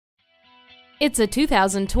It's a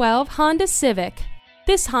 2012 Honda Civic.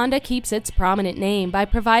 This Honda keeps its prominent name by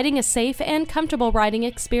providing a safe and comfortable riding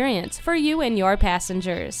experience for you and your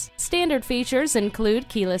passengers. Standard features include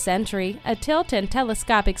keyless entry, a tilt and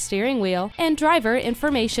telescopic steering wheel, and driver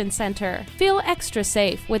information center. Feel extra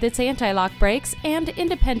safe with its anti-lock brakes and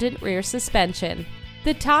independent rear suspension.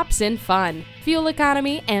 The top's in fun, fuel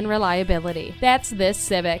economy, and reliability. That's this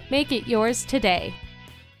Civic. Make it yours today.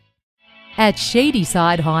 At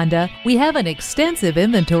Shadyside Honda, we have an extensive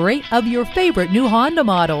inventory of your favorite new Honda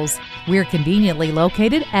models. We're conveniently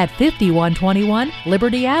located at 5121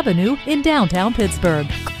 Liberty Avenue in downtown Pittsburgh.